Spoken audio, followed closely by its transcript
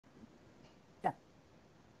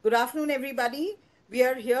Good afternoon, everybody. We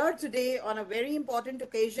are here today on a very important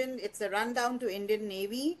occasion. It's a rundown to Indian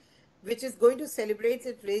Navy, which is going to celebrate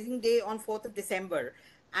its raising day on 4th of December.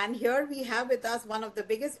 And here we have with us one of the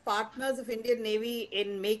biggest partners of Indian Navy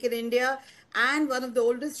in Make in India and one of the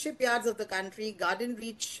oldest shipyards of the country, Garden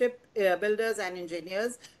Reach Ship Builders and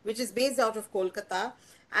Engineers, which is based out of Kolkata.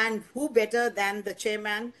 And who better than the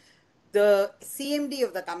chairman, the CMD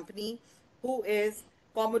of the company, who is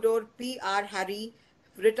Commodore P.R. Hari,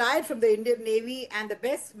 retired from the Indian Navy and the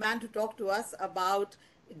best man to talk to us about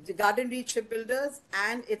the Garden Reach Shipbuilders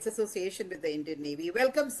and its association with the Indian Navy.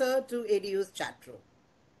 Welcome, sir, to ADU's chat room.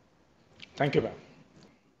 Thank you, ma'am.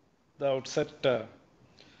 The outset,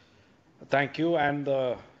 thank you and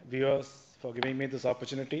the viewers for giving me this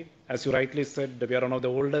opportunity. As you rightly said, we are one of the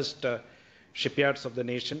oldest shipyards of the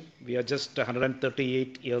nation. We are just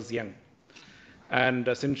 138 years young. And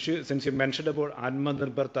since you mentioned about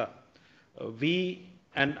Atmanirbharta, we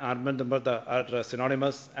and Atmanirbharta are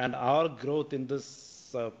synonymous, and our growth in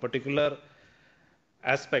this particular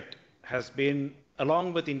aspect has been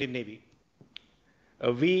along with Indian Navy.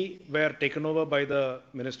 We were taken over by the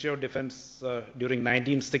Ministry of Defense during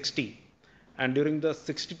 1960, and during the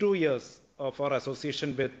 62 years of our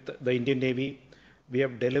association with the Indian Navy, we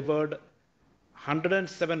have delivered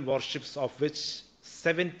 107 warships, of which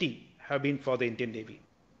 70 have been for the Indian Navy.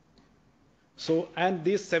 So, and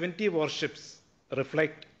these 70 warships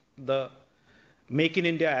reflect the Make in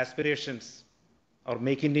India aspirations or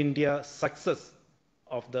Make in India success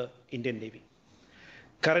of the Indian Navy.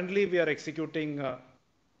 Currently, we are executing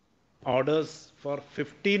orders for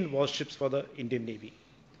 15 warships for the Indian Navy.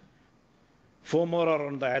 4 more are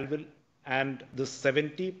on the anvil, and this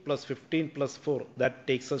 70 plus 15 plus 4, that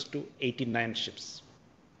takes us to 89 ships,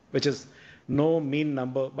 which is no mean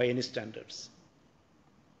number by any standards.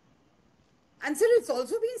 And sir, it's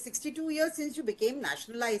also been 62 years since you became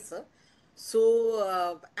nationalized, sir.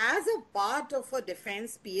 So, as a part of a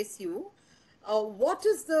defense PSU, what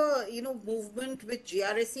is the movement which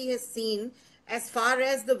GRSE has seen as far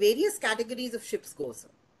as the various categories of ships go, sir?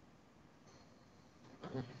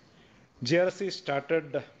 GRSE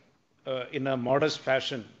started in a modest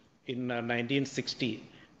fashion in 1960,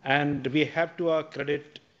 and we have to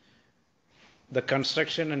credit the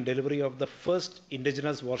construction and delivery of the first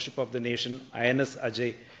indigenous warship of the nation, INS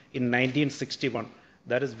Ajay, in 1961.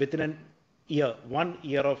 That is within 1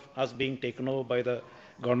 year of us being taken over by the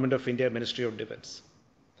Government of India Ministry of Defense.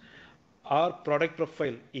 Our product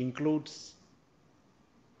profile includes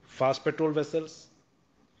fast patrol vessels,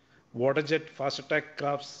 waterjet fast attack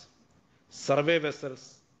crafts, survey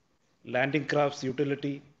vessels, landing crafts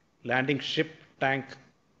utility, landing ship tank,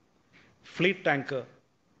 fleet tanker,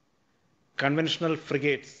 conventional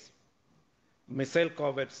frigates, missile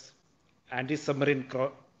corvettes, anti-submarine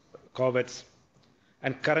corvettes,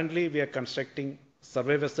 and currently we are constructing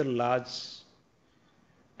survey vessel large,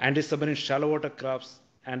 anti-submarine shallow water crafts,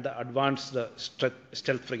 and the advanced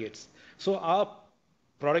stealth frigates. So our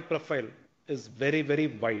product profile is very, very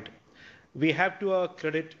wide. We have to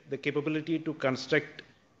credit the capability to construct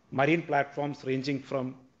marine platforms ranging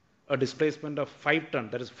from a displacement of 5 ton,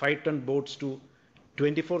 that is 5 ton boats, to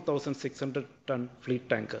 24,600 ton fleet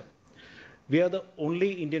tanker. We are the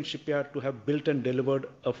only Indian shipyard to have built and delivered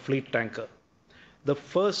a fleet tanker, the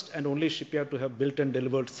first and only shipyard to have built and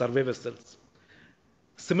delivered survey vessels.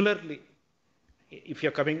 Similarly, if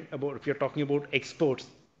you're talking about exports,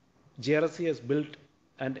 GRSE has built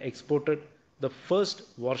and exported the first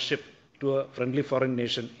warship to a friendly foreign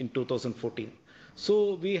nation in 2014.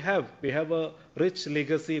 So we have a rich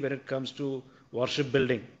legacy when it comes to warship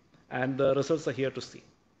building, and the results are here to see.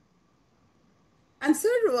 And sir,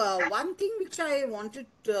 one thing which I wanted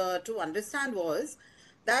to understand was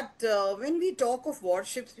that when we talk of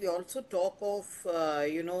warships, we also talk of,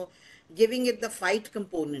 giving it the fight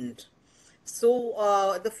component.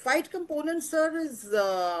 So the fight component, sir, is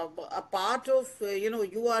a part of,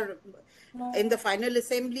 you are in the final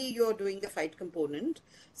assembly, you're doing the fight component.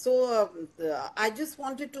 So I just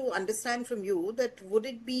wanted to understand from you that would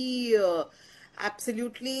it be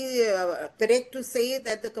absolutely correct to say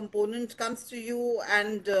that the component comes to you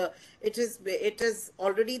and it is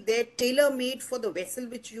already there, tailor made for the vessel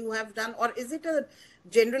which you have done, or is it a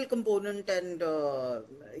general component and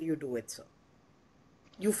you do it, sir?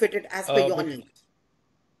 You fit it as per your need.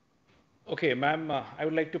 Okay, ma'am, I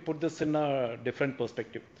would like to put this in a different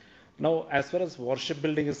perspective. Now, as far as warship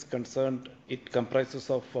building is concerned, it comprises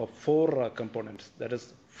of 4 components. That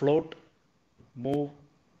is float, move,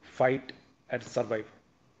 fight, and survive.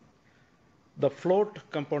 The float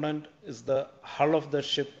component is the hull of the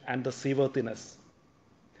ship and the seaworthiness.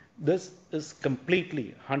 This is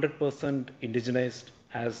completely 100% indigenized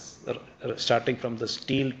as starting from the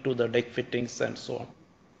steel to the deck fittings and so on.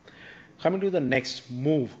 Coming to the next,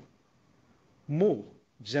 move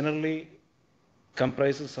generally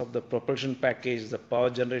comprises of the propulsion package, the power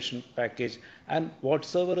generation package, and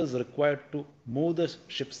whatsoever is required to move the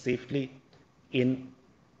ship safely in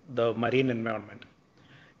the marine environment.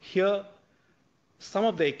 Here, some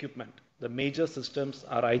of the equipment, the major systems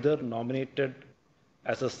are either nominated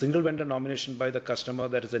as a single vendor nomination by the customer,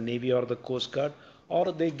 that is the Navy or the Coast Guard,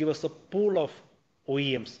 or they give us a pool of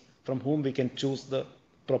OEMs from whom we can choose the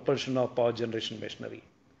propulsion or power generation machinery.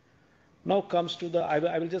 Now comes to the,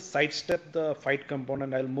 I will just sidestep the fight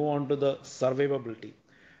component, I'll move on to the survivability.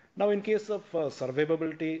 Now in case of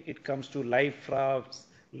survivability, it comes to life rafts,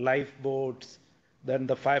 lifeboats, then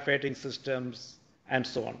the firefighting systems, and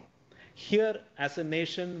so on. Here, as a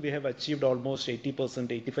nation, we have achieved almost 80%,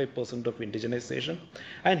 85% of indigenization.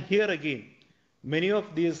 And here again, many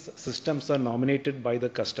of these systems are nominated by the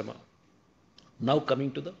customer. Now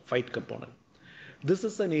coming to the fight component. This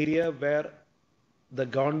is an area where the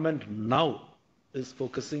government now is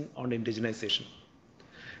focusing on indigenization.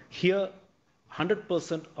 Here,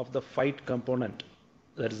 100% of the fight component,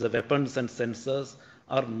 that is the weapons and sensors,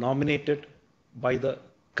 are nominated by the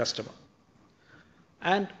customer.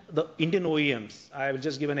 And the Indian OEMs, I will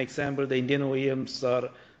just give an example. The Indian OEMs are,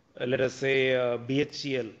 let us say,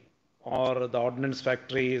 BHEL or the ordnance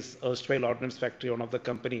factories, erstwhile ordnance factory, one of the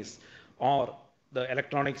companies, or the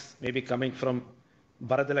electronics may be coming from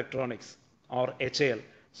Bharat Electronics or HAL.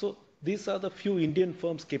 So these are the few Indian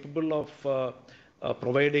firms capable of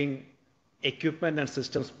providing equipment and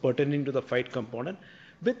systems pertaining to the fight component,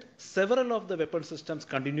 with several of the weapon systems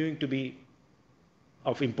continuing to be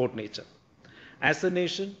of import nature. As a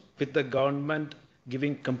nation, with the government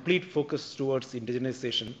giving complete focus towards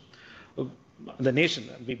indigenization, the nation,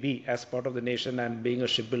 we as part of the nation and being a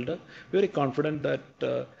shipbuilder, very confident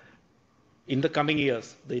that in the coming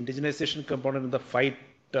years, the indigenization component in the fight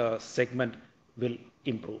segment will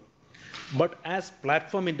improve. But as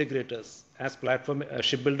platform integrators, as platform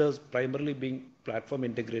shipbuilders primarily being platform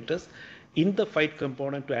integrators, in the fight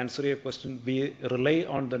component, to answer your question, we rely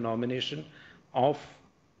on the nomination of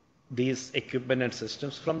these equipment and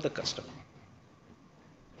systems from the customer.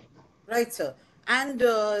 Right, sir. And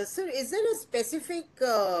sir, is there a specific,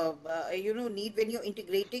 need when you're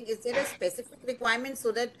integrating? Is there a specific requirement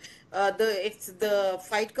so that the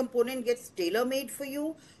fight component gets tailor made for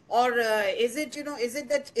you, or is it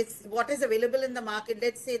that it's what is available in the market?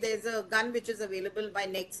 Let's say there's a gun which is available by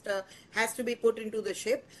next has to be put into the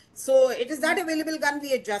ship. So it is that available gun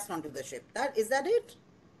we adjust onto the ship. That is that it?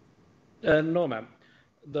 No, ma'am.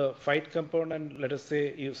 The fight component, let us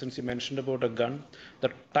say, since you mentioned about a gun,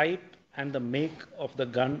 the type and the make of the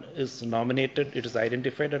gun is nominated, it is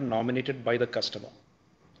identified and nominated by the customer.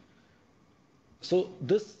 So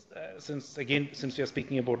this, since we are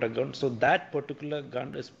speaking about a gun, so that particular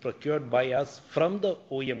gun is procured by us from the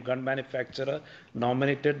OEM, gun manufacturer,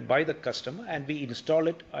 nominated by the customer, and we install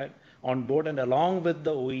it on board, and along with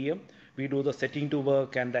the OEM, we do the setting to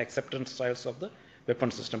work and the acceptance trials of the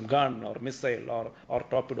weapon system, gun or missile or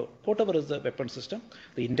torpedo, whatever is the weapon system.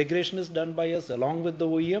 The integration is done by us along with the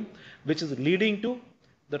OEM, which is leading to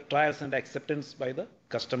the trials and acceptance by the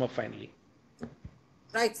customer finally.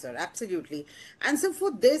 Right, sir, absolutely. And so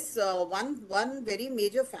for this, one very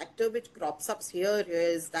major factor which crops up here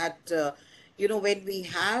is that when we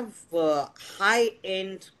have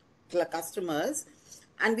high-end customers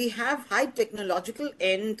and we have high technological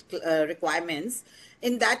end requirements,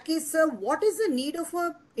 in that case, sir, what is the need of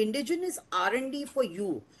a indigenous R&D for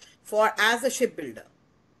you, for as a shipbuilder?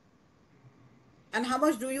 And how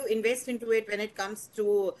much do you invest into it when it comes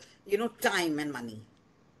to time and money?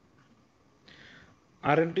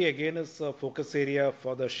 R&D again is a focus area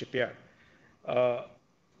for the shipyard. Uh,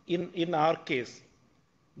 in our case,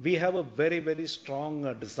 we have a very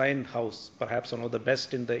strong design house, perhaps one of the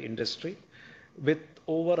best in the industry, with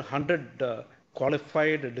over 100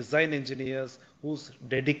 qualified design engineers whose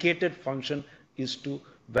dedicated function is to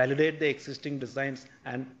validate the existing designs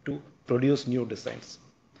and to produce new designs.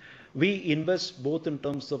 We invest both in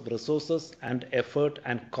terms of resources and effort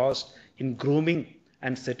and cost in grooming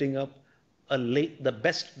and setting up the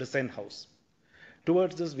best design house.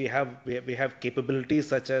 Towards this, we have capabilities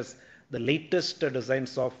such as the latest design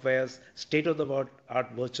softwares,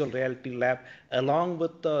 state-of-the-art virtual reality lab, along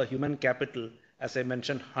with the human capital. As I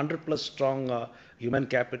mentioned, 100 plus strong human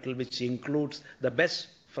capital, which includes the best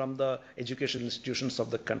from the education institutions of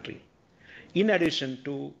the country. In addition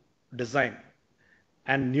to design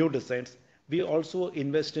and new designs, we also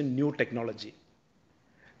invest in new technology.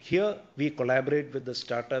 Here, we collaborate with the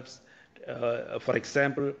startups. For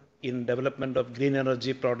example, in development of green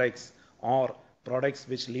energy products or products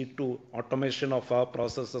which lead to automation of our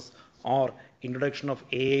processes or introduction of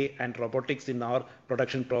AI and robotics in our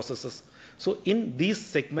production processes. So in these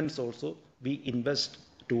segments also, we invest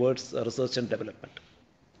towards research and development.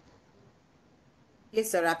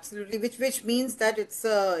 Yes, sir, absolutely. Which means that it's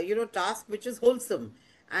a task which is wholesome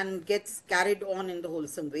and gets carried on in the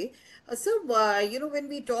wholesome way. So when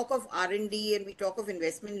we talk of R&D and we talk of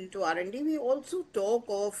investment into R&D, we also talk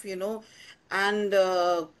of and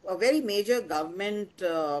a very major government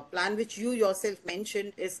plan which you yourself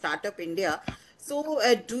mentioned is Startup India. So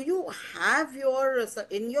do you have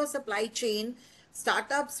in your supply chain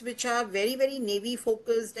startups which are very, very Navy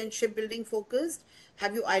focused and shipbuilding focused?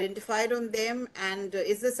 Have you identified on them? And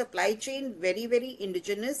is the supply chain very, very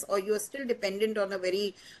indigenous, or you are still dependent on a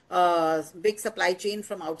very big supply chain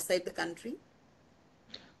from outside the country?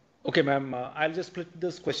 Okay, ma'am, I'll just split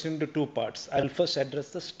this question into two parts. I'll first address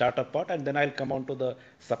the startup part and then I'll come on to the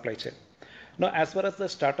supply chain. Now, as far as the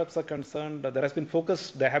startups are concerned, there have been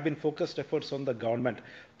focused efforts on the government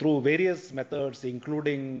through various methods,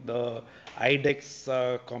 including the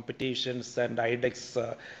IDEX competitions and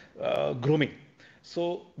IDEX grooming.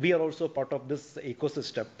 So we are also part of this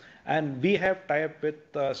ecosystem, and we have tie-up with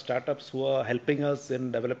startups who are helping us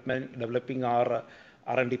in developing our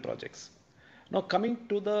R&D projects. Now, coming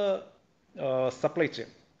to the supply chain.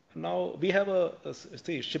 Now, we have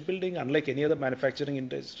see, shipbuilding, unlike any other manufacturing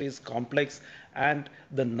industry, is complex, and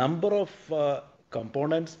the number of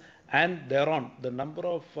components and thereon the number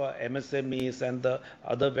of MSMEs and the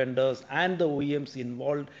other vendors and the OEMs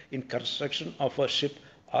involved in construction of a ship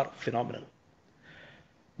are phenomenal.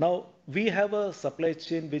 Now, we have a supply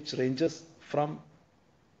chain which ranges from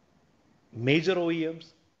major OEMs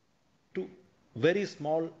to very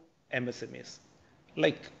small MSMEs.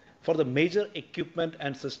 Like for the major equipment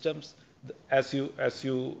and systems, as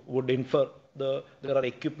you would infer, there are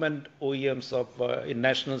equipment OEMs of in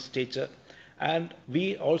national stature, and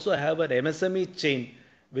we also have an MSME chain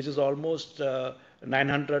which is almost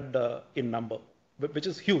 900 in number, which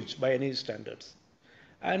is huge by any standards.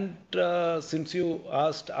 And since you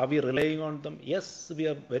asked, are we relying on them? Yes, we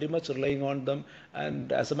are very much relying on them.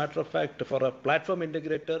 And as a matter of fact, for a platform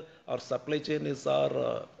integrator, our supply chain is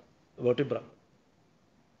our vertebra.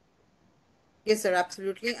 Yes, sir,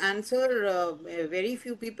 absolutely. And sir, very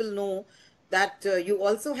few people know that you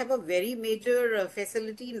also have a very major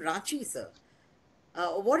facility in Ranchi, sir.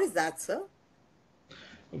 What is that, sir?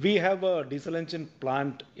 We have a diesel engine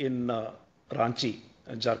plant in Ranchi,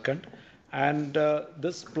 Jharkhand, and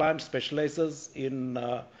this plant specializes in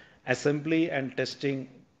assembly and testing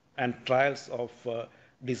and trials of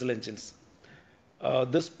diesel engines.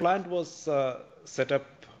 This plant was set up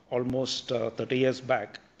almost 30 years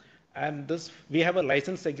back, and this we have a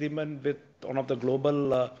license agreement with one of the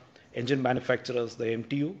global engine manufacturers, the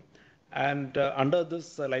MTU, and under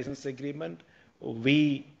this license agreement,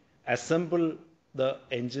 we assemble the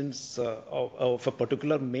engines of a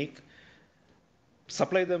particular make,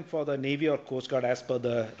 supply them for the Navy or Coast Guard as per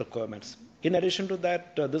the requirements. In addition to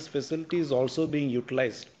that, this facility is also being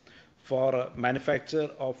utilized for manufacture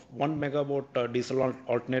of 1 megawatt diesel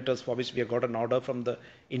alternators, for which we have got an order from the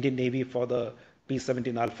Indian Navy for the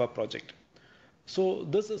P-17 Alpha project. So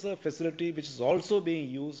this is a facility which is also being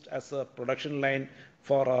used as a production line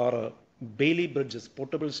for our Bailey bridges,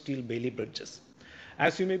 portable steel Bailey bridges.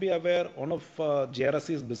 As you may be aware, one of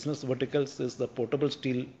GRSE's business verticals is the portable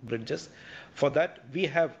steel bridges. For that, we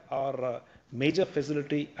have our major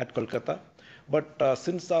facility at Kolkata. But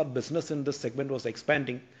since our business in this segment was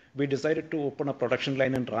expanding, we decided to open a production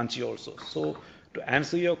line in Ranchi also. So to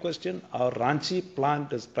answer your question, our Ranchi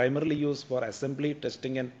plant is primarily used for assembly,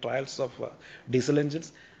 testing, and trials of diesel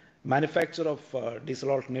engines, manufacture of diesel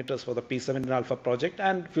alternators for the P-17 Alpha project,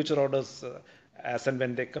 and future orders as and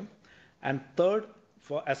when they come. And third,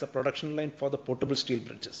 as a production line for the portable steel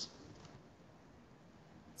bridges.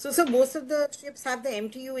 So most of the ships have the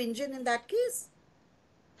MTU engine in that case?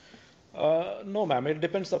 No, ma'am. It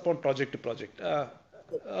depends upon project to project.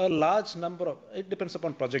 A large number of it depends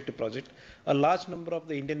upon project to project. A large number of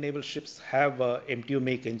the Indian naval ships have MTU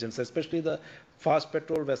make engines, especially the fast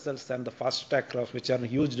patrol vessels and the fast attack craft, which are in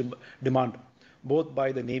huge demand both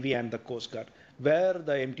by the Navy and the Coast Guard, where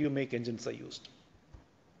the MTU make engines are used.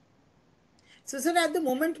 So, sir, at the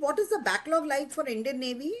moment, what is the backlog like for Indian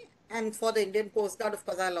Navy and for the Indian Coast Guard? Of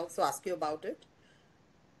course, I'll also ask you about it.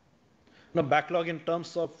 No, backlog in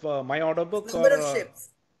terms of my order book Number or of ships.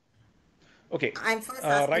 okay, I'm first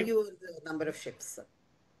asking right. you the number of ships, sir.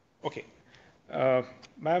 Okay, uh,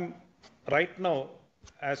 ma'am. Right now,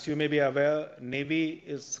 as you may be aware, Navy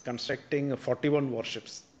is constructing 41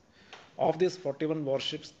 warships. Of these 41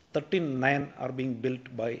 warships, 39 are being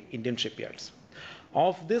built by Indian shipyards.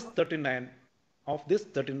 Of this 39, of this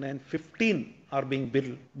 39, 15 are being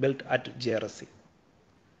built at GRSE.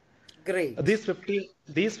 Great.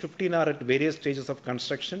 These 15 are at various stages of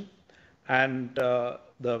construction, and the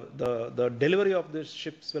delivery of these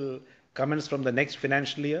ships will commence from the next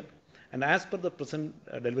financial year. And as per the present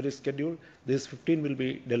delivery schedule, these 15 will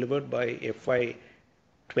be delivered by FY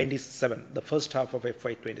 27, the first half of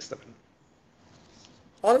FY 27.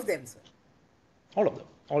 All of them, sir. All of them,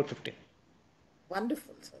 all 15.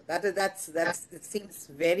 Wonderful. So that's it seems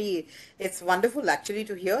very it's wonderful actually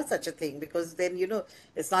to hear such a thing because then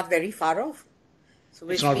it's not very far off. So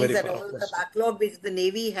It's which not means very that far all off. the That's true. backlog which the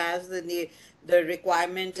Navy has, the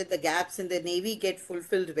requirement and the gaps in the Navy get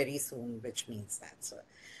fulfilled very soon, which means that, sir.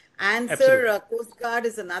 And sir, Absolutely. Coast Guard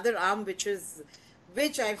is another arm which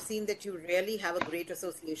I've seen that you really have a great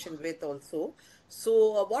association with also.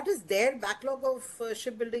 So what is their backlog of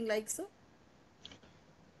shipbuilding like, sir?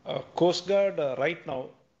 Coast Guard right now,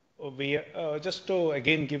 we just to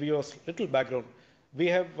again give you a little background. We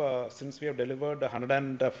have since we have delivered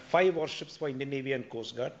 105 warships for Indian Navy and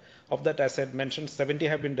Coast Guard. Of that, as I had mentioned, 70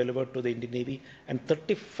 have been delivered to the Indian Navy, and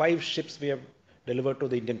 35 ships we have delivered to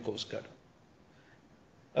the Indian Coast Guard.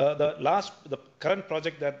 The current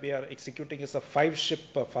project that we are executing is a 5-ship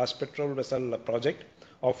fast patrol vessel project,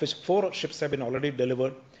 of which 4 ships have been already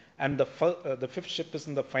delivered, and the 5th ship is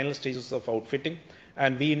in the final stages of outfitting,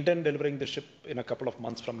 and we intend delivering the ship in a couple of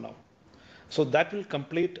months from now. So that will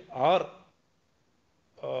complete our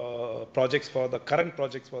projects for the current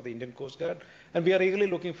projects for the Indian Coast Guard, and we are eagerly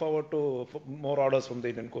looking forward to more orders from the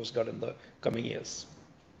Indian Coast Guard in the coming years.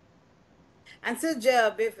 And so,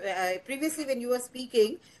 previously, when you were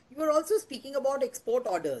speaking, you were also speaking about export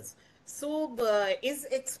orders. So, is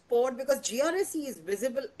export because GRSE is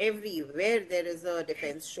visible everywhere there is a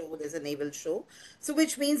defense show, there's a naval show. So,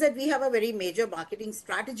 which means that we have a very major marketing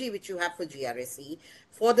strategy which you have for GRSE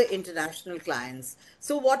for the international clients.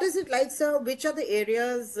 So, what is it like, sir? Which are the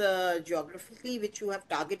areas geographically which you have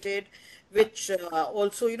targeted? Which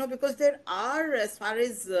also, because there are, as far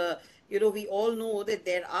as we all know that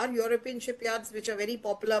there are European shipyards which are very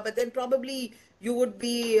popular, but then probably you would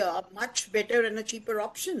be a much better and a cheaper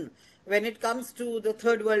option when it comes to the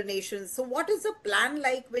third world nations. So, what is the plan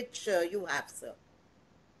like which you have, sir?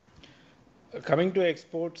 Coming to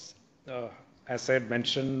exports, as I had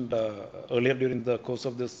mentioned earlier during the course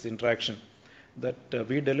of this interaction, that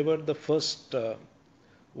we delivered the first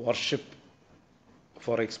warship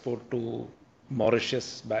for export to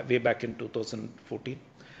Mauritius way back in 2014.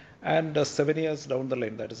 And 7 years down the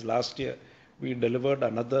line, that is last year, we delivered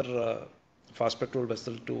another fast petrol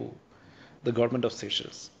vessel to the government of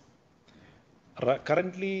Seychelles.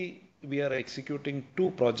 Currently, we are executing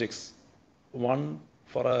 2 projects. One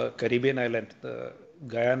for a Caribbean island, the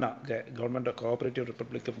Guyana, Government of Cooperative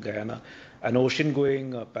Republic of Guyana, an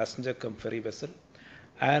ocean-going passenger cum ferry vessel,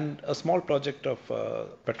 and a small project of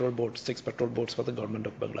petrol boats, 6 petrol boats for the government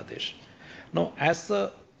of Bangladesh. Now, as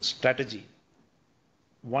a strategy,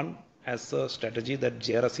 one, as a strategy that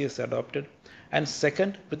GRSE has adopted, and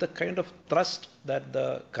second, with the kind of thrust that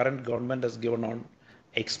the current government has given on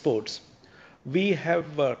exports, we have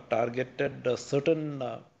targeted certain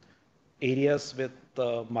areas with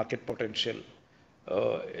market potential,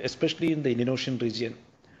 especially in the Indian Ocean region,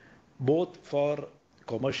 both for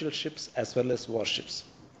commercial ships as well as warships.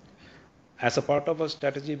 As a part of our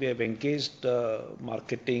strategy, we have engaged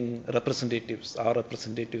marketing representatives, our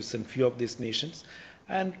representatives in few of these nations,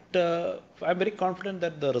 and I'm very confident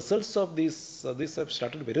that the results of these have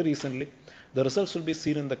started very recently. The results will be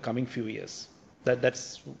seen in the coming few years.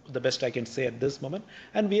 That's the best I can say at this moment.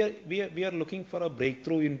 And we are looking for a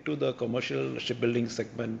breakthrough into the commercial shipbuilding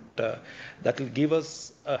segment that will give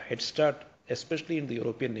us a head start, especially in the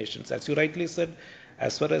European nations. As you rightly said,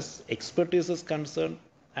 as far as expertise is concerned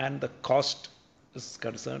and the cost is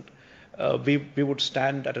concerned, we would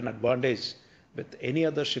stand at an advantage with any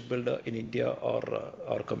other shipbuilder in India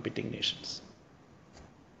or competing nations.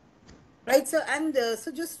 Right, sir. And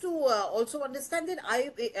so, just to also understand that,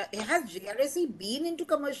 has GRSE been into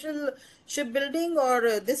commercial shipbuilding,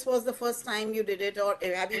 or this was the first time you did it, or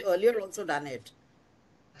have you earlier also done it?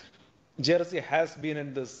 GRSE has been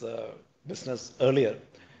in this business earlier.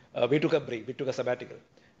 We took a break. We took a sabbatical.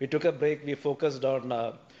 We took a break. We focused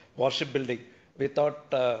on warship building. We thought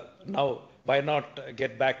now, why not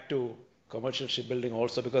get back to commercial shipbuilding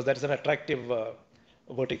also, because that's an attractive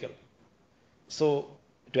vertical. So,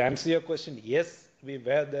 to answer your question, yes, we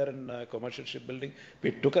were there in commercial shipbuilding.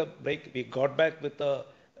 We took a break. We got back with a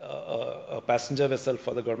passenger vessel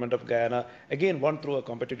for the government of Guyana. Again, won through a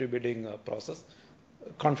competitive bidding process.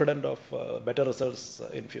 confident of better results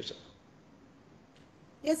in future.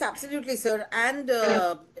 Yes, absolutely, sir. And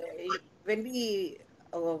when we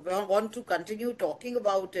want to continue talking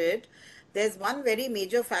about it, there's one very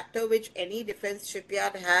major factor which any defense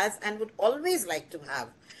shipyard has and would always like to have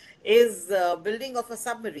is building of a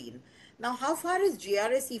submarine. Now, how far is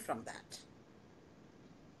GRSE from that?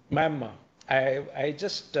 Ma'am, I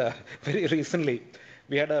just very recently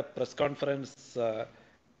we had a press conference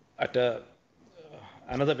at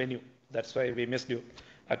another venue. That's why we missed you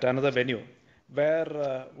at another venue,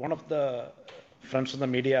 where one of the friends from the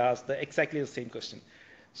media asked exactly the same question.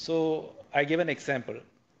 So I gave an example.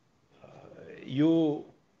 You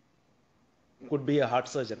could be a heart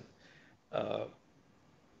surgeon. Uh,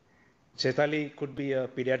 Chaitali could be a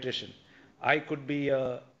pediatrician. I could be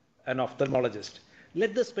an ophthalmologist.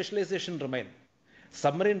 Let the specialization remain.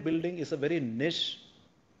 Submarine building is a very niche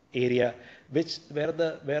area where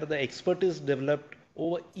the expertise developed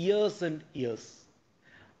over years and years.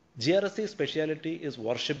 GRSE speciality is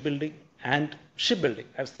warship building and shipbuilding.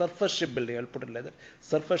 I have surface shipbuilding. I'll put it like that.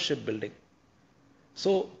 Surface shipbuilding.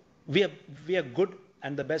 So we are we are good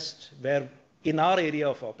and the best where in our area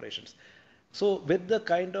of operations. So with the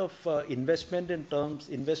kind of investment and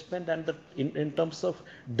in terms of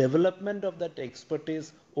development of that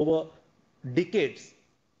expertise over decades,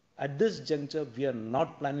 at this juncture we are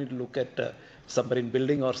not planning to look at submarine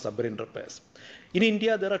building or submarine repairs. In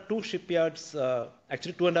India, there are two shipyards,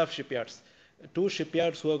 actually two and a half shipyards, two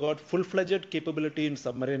shipyards who have got full-fledged capability in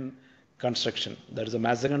submarine construction. There is a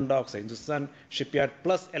Mazagon Docks, Hindustan Shipyard,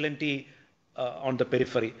 plus L&T on the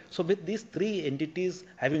periphery. So with these three entities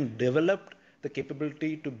having developed the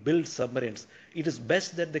capability to build submarines, it is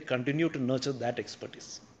best that they continue to nurture that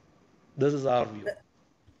expertise. This is our view.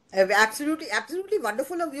 Absolutely, absolutely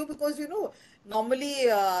wonderful of you because normally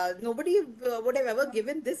nobody would have ever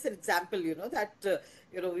given this example. That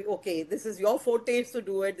okay, this is your forte to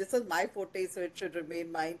do it. This is my forte, so it should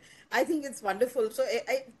remain mine. I think it's wonderful. So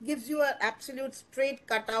it gives you an absolute straight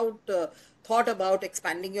cut out thought about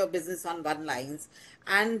expanding your business on one lines.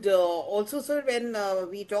 And also, sir, when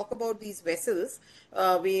we talk about these vessels,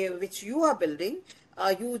 which you are building.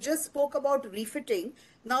 You just spoke about refitting.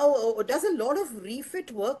 Now, does a lot of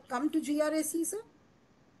refit work come to GRSE, sir?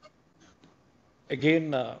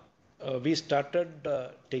 Again, we started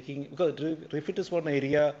taking, because refit is one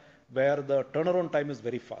area where the turnaround time is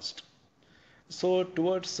very fast. So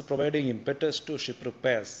towards providing impetus to ship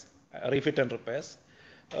repairs, refit and repairs,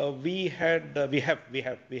 we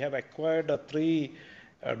have acquired three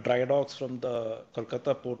dry docks from the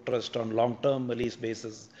Kolkata Port Trust on long-term lease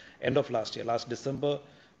basis. End of last year, last December,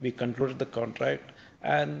 we concluded the contract,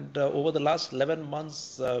 and over the last 11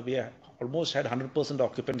 months, we have almost had 100%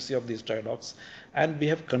 occupancy of these dry docks, and we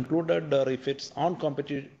have concluded refits on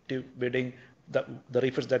competitive bidding. The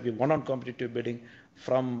refits that we won on competitive bidding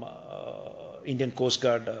from Indian Coast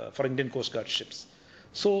Guard for Indian Coast Guard ships.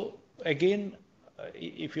 So again,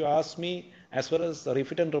 if you ask me, as far as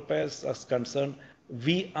refit and repairs is concerned,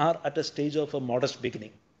 we are at a stage of a modest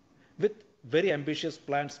beginning with very ambitious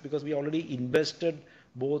plans because we already invested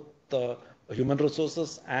both human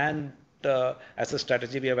resources and as a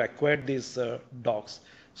strategy we have acquired these docks.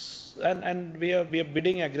 And we are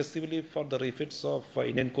bidding aggressively for the refits of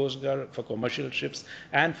Indian Coast Guard for commercial ships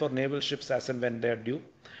and for naval ships as and when they are due.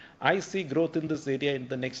 I see growth in this area in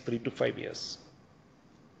the next 3 to 5 years.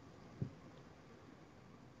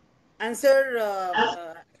 And sir, as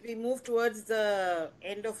we move towards the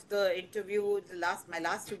end of the interview, my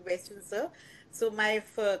last two questions, sir. So my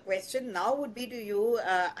question now would be to you.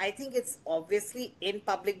 I think it's obviously in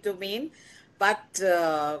public domain, but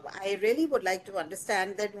I really would like to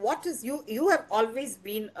understand that what is you have always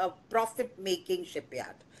been a profit-making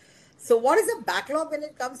shipyard. So what is the backlog when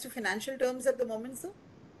it comes to financial terms at the moment, sir?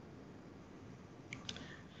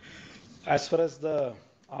 As far as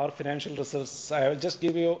our financial results, I will just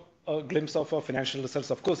give you a glimpse of our financial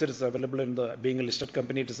results. Of course, it is available in being a listed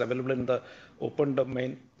company, it is available in the open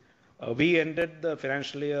domain. We ended the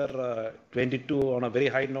financial year 22 on a very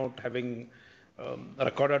high note, having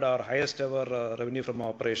recorded our highest ever revenue from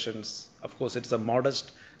operations. Of course, it's a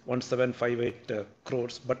modest 1758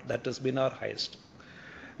 crores, but that has been our highest.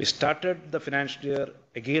 We started the financial year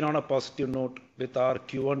again on a positive note with our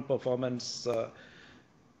Q1 performance.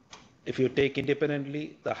 If you take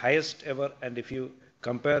independently, the highest ever, and if you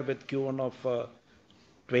compare with Q1 of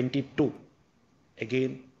 22,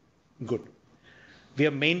 again, good. We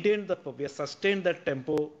have sustained that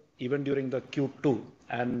tempo even during the Q2.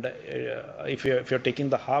 And if you're taking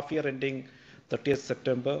the half year ending 30th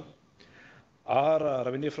September, our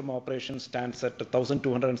revenue from operations stands at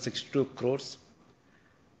 1,262 crores.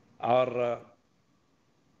 Our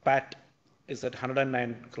PAT is at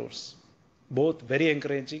 109 crores. Both very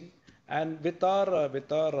encouraging. And with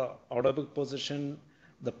our order book position,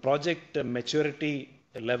 the project maturity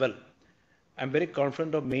level, I'm very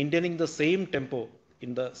confident of maintaining the same tempo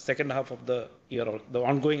in the second half of the year, or the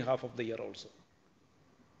ongoing half of the year also.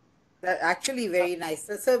 Actually, very nice.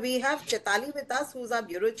 So we have Chetali with us, who's our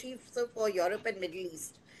bureau chief for Europe and Middle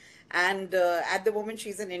East. And at the moment,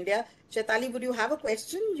 she's in India. Chetali, would you have a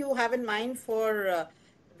question you have in mind for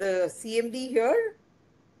the CMD here?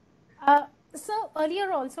 Uh, so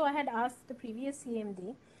earlier also I had asked the previous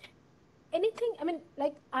CMD anything. I mean,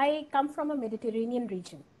 like I come from a Mediterranean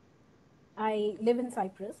region. I live in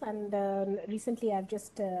Cyprus, and recently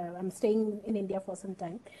I'm staying in India for some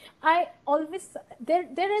time. I always there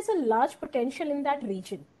is a large potential in that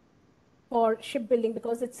region for shipbuilding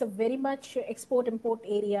because it's a very much export import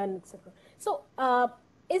area and etc. So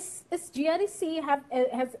is GREC have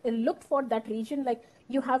has looked for that region, like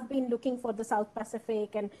you have been looking for the South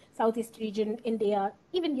Pacific and Southeast region, India,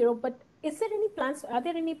 even Europe, but is there any plans, are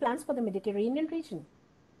there any plans for the Mediterranean region?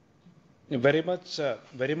 Very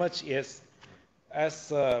much, yes.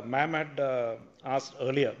 As ma'am had asked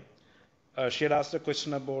earlier, she had asked a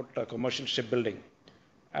question about commercial shipbuilding.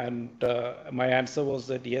 And my answer was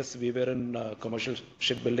that yes, we were in commercial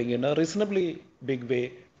shipbuilding in a reasonably big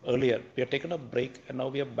way earlier. We had taken a break and now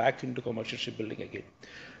we are back into commercial shipbuilding again.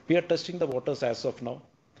 We are testing the waters as of now.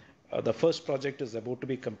 The first project is about to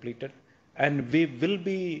be completed, and we will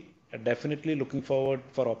be definitely looking forward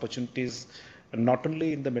for opportunities not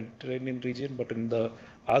only in the Mediterranean region but in the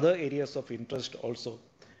other areas of interest also,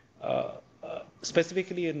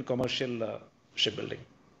 specifically in commercial shipbuilding.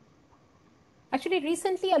 Actually,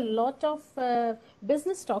 recently a lot of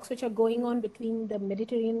business talks which are going on between the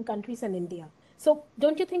Mediterranean countries and India. So,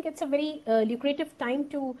 don't you think it's a very lucrative time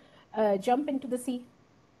to jump into the sea?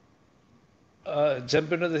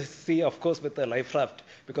 Jump into the sea, of course, with a life raft,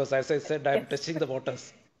 because as I said, I'm Yes, touching the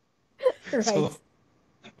waters. right. So,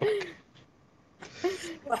 okay.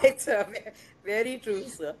 Quite, very true,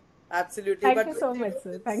 sir. Absolutely. Thank But you so you much, know,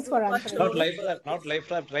 sir. with Thanks so for much answering Not this. of life raft, not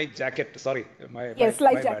life raft, right jacket. Sorry, Yes,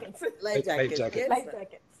 life my bad. jackets. life Life jacket, jacket. yes, Life sir.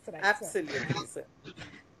 jackets, right, sir. Absolutely, sir.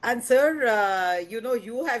 And sir,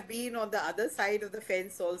 you have been on the other side of the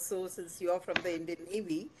fence also since you are from the Indian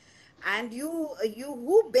Navy, and you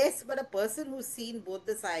who best but a person who's seen both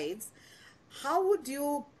the sides. How would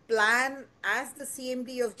you plan as the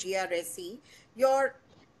CMD of GRSE your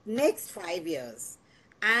next 5 years?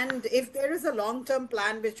 And if there is a long-term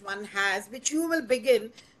plan which one has, which you will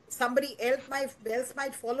begin, somebody else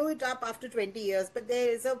might follow it up after 20 years, but there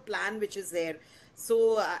is a plan which is there.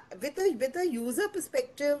 So, with a user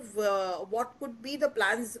perspective, what could be the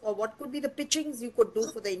plans or what could be the pitchings you could do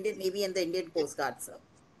for the Indian Navy and the Indian Coast Guard, sir?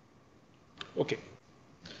 Okay.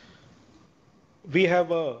 We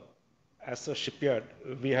have a, as a shipyard,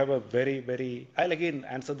 we have a I'll again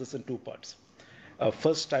answer this in two parts.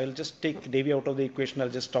 First, I'll just take Navy out of the equation. I'll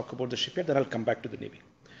just talk about the shipyard, then I'll come back to the Navy.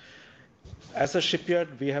 As a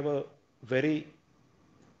shipyard, we have a very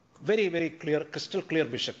clear, crystal clear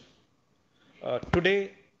vision.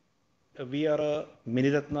 Today, we are a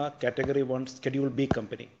Miniratna Category 1 Schedule B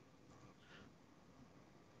company.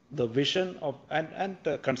 The vision of, and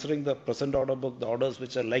considering the present order book, the orders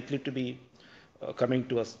which are likely to be coming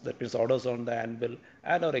to us, that means orders on the anvil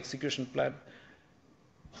and our execution plan,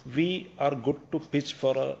 we are good to pitch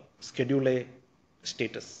for a Schedule A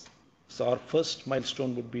status. So our first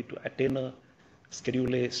milestone would be to attain a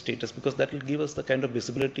Schedule A status, because that will give us the kind of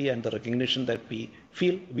visibility and the recognition that we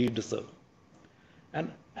feel we deserve. And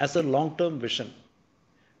as a long-term vision,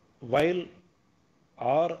 while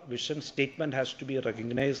our vision statement has to be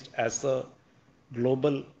recognized as a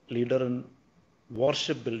global leader in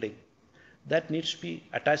warship building, that needs to be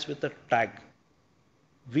attached with a tag.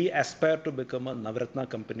 We aspire to become a Navratna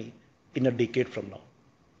company in a decade from now.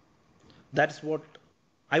 That's what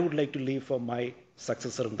I would like to leave for my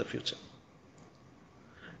successor in the future.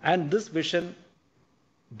 And this vision,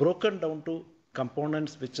 broken down to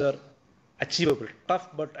components which are achievable, tough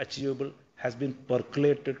but achievable, has been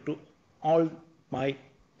percolated to all my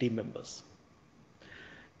team members.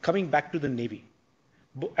 Coming back to the Navy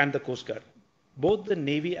and the Coast Guard, both the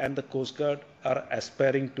Navy and the Coast Guard are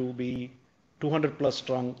aspiring to be 200 plus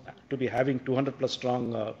strong, to be having 200 plus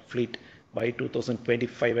strong fleet by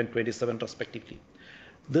 2025 and 27 respectively.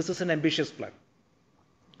 This is an ambitious plan.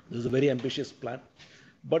 This is a very ambitious plan.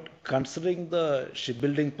 But considering the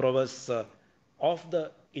shipbuilding prowess of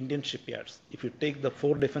the Indian shipyards, if you take the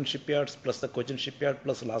 4 defense shipyards plus the Cochin shipyard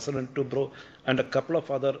plus Larsen and Toubro and a couple of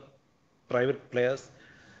other private players,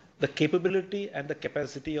 the capability and the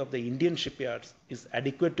capacity of the Indian shipyards is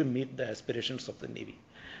adequate to meet the aspirations of the Navy.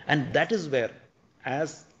 And that is where,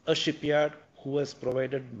 as a shipyard who has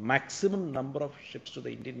provided maximum number of ships to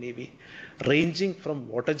the Indian Navy, ranging from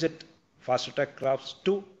waterjet fast attack crafts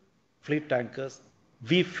to fleet tankers,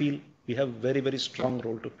 we feel we have very, very strong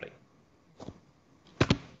role to play.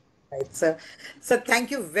 Right. So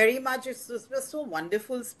thank you very much. It was so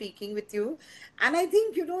wonderful speaking with you. And I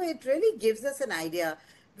think, it really gives us an idea.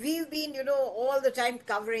 We've been, all the time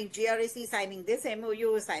covering GRSE, signing this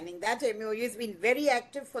MOU, signing that MOU. It's been very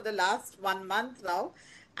active for the last 1 month now.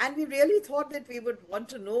 And we really thought that we would want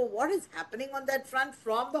to know what is happening on that front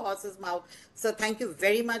from the horse's mouth. So thank you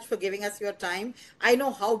very much for giving us your time. I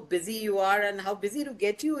know how busy you are and how busy to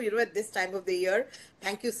get you, at this time of the year.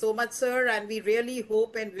 Thank you so much, sir. And we really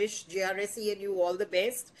hope and wish GRSE and you all the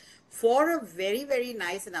best for a very, very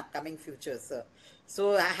nice and upcoming future, sir.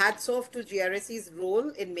 So hats off to GRSE's role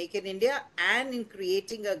in Make in India and in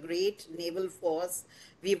creating a great naval force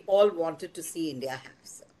we've all wanted to see India have,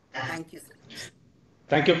 sir. Thank you so much.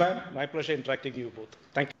 Thank you, ma'am. My pleasure interacting with you both.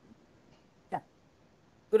 Thank you. Yeah.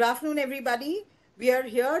 Good afternoon, everybody. We are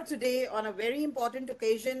here today on a very important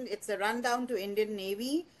occasion. It's a rundown to Indian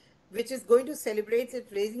Navy, which is going to celebrate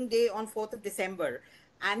its raising day on 4th of December.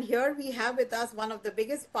 And here we have with us one of the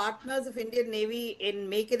biggest partners of Indian Navy in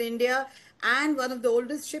Make in India and one of the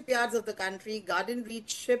oldest shipyards of the country, Garden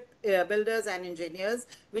Reach Ship Builders and Engineers,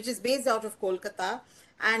 which is based out of Kolkata.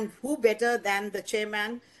 And who better than the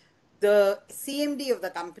chairman, the CMD of the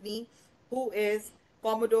company, who is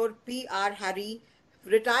Commodore P.R. Harry,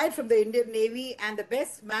 retired from the Indian Navy and the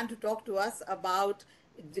best man to talk to us about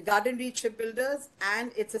the Garden Reach Shipbuilders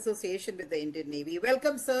and its association with the Indian Navy.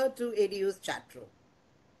 Welcome, sir, to ADU's chat room.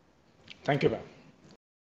 Thank you, ma'am.